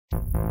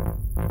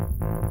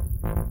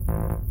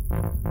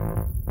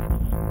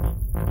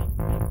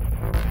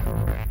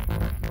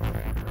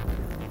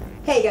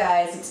Hey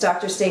guys, it's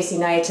Dr. Stacy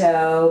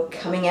Naito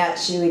coming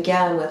at you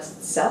again with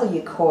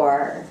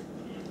Cellucor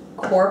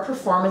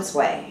Cor-Performance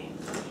Whey.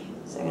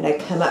 So I'm going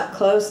to come up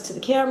close to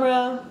the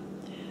camera.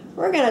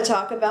 We're going to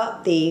talk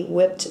about the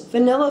whipped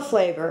vanilla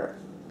flavor.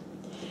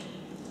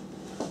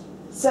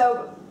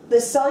 So the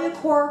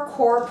Cellucor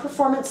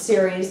Cor-Performance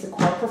series, the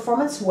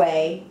Cor-Performance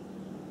Whey,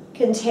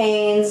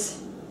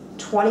 contains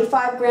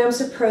 25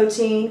 grams of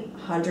protein,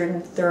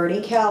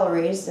 130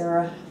 calories. There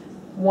are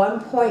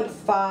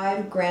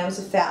 1.5 grams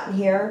of fat in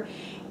here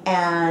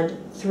and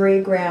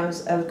 3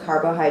 grams of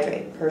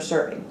carbohydrate per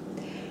serving.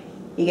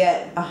 You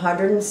get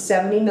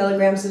 170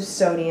 milligrams of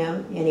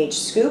sodium in each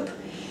scoop,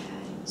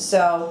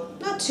 so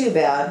not too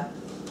bad.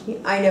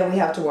 I know we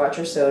have to watch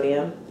our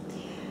sodium.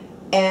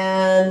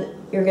 And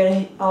you're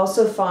going to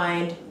also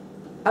find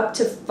up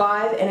to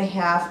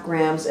 5.5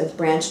 grams of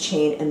branched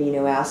chain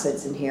amino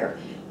acids in here.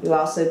 You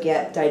also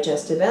get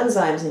digestive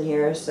enzymes in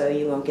here, so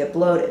you won't get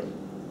bloated.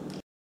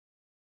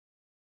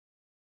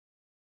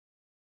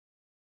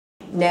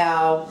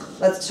 Now,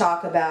 let's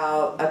talk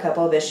about a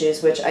couple of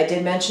issues, which I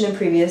did mention in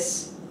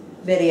previous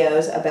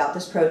videos about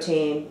this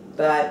protein,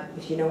 but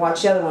if you don't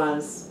watch the other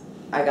ones,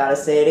 I gotta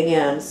say it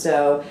again.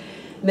 So,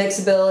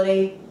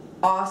 mixability,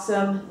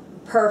 awesome,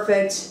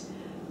 perfect.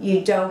 You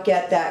don't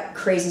get that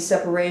crazy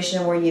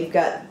separation where you've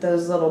got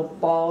those little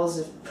balls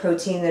of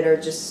protein that are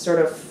just sort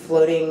of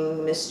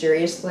floating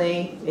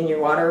mysteriously in your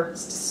water.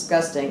 It's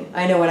disgusting.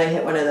 I know when I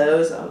hit one of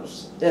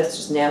those, that's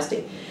just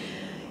nasty.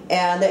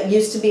 And that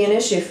used to be an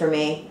issue for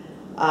me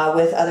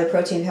with other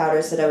protein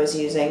powders that I was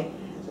using,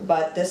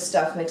 but this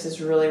stuff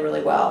mixes really,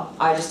 really well.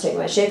 I just take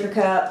my shaker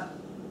cup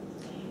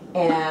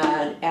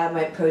and add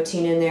my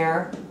protein in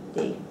there,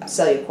 the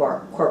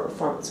Cellucor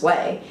Cor-Performance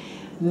Whey,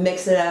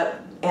 mix it up,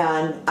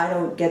 and I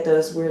don't get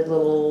those weird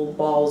little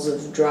balls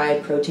of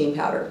dried protein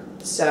powder.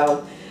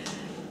 So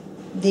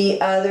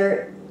the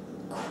other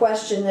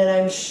question that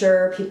I'm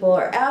sure people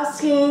are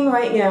asking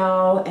right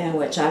now, and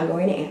which I'm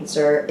going to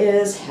answer,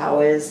 is how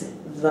is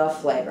the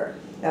flavor?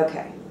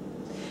 Okay.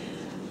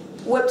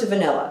 Whipped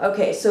vanilla.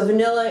 Okay, so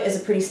vanilla is a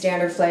pretty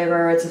standard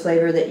flavor. It's a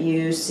flavor that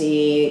you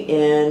see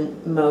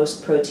in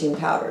most protein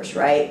powders,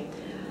 right?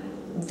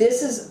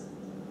 This is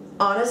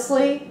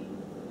honestly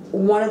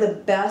one of the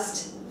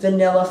best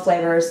vanilla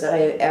flavors that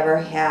I've ever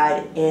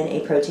had in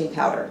a protein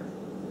powder.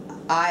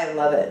 I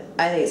love it.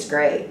 I think it's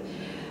great.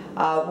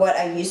 What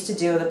I used to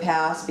do in the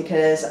past,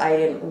 because I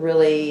didn't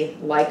really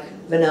like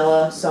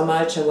vanilla so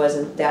much, I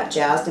wasn't that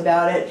jazzed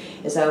about it,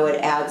 is I would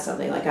add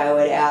something. Like I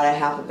would add a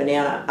half a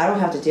banana. I don't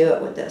have to do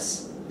it with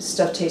this. This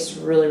stuff tastes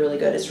really, really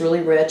good. It's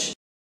really rich.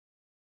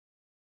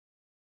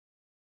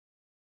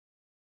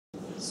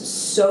 It's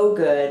so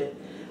good.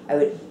 I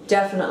would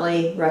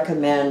definitely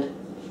recommend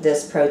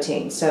this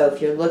protein. So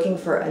if you're looking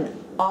for an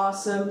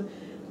awesome,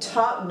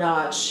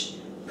 top-notch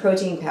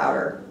protein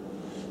powder,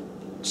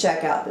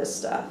 check out this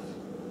stuff.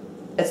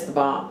 It's the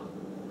bomb.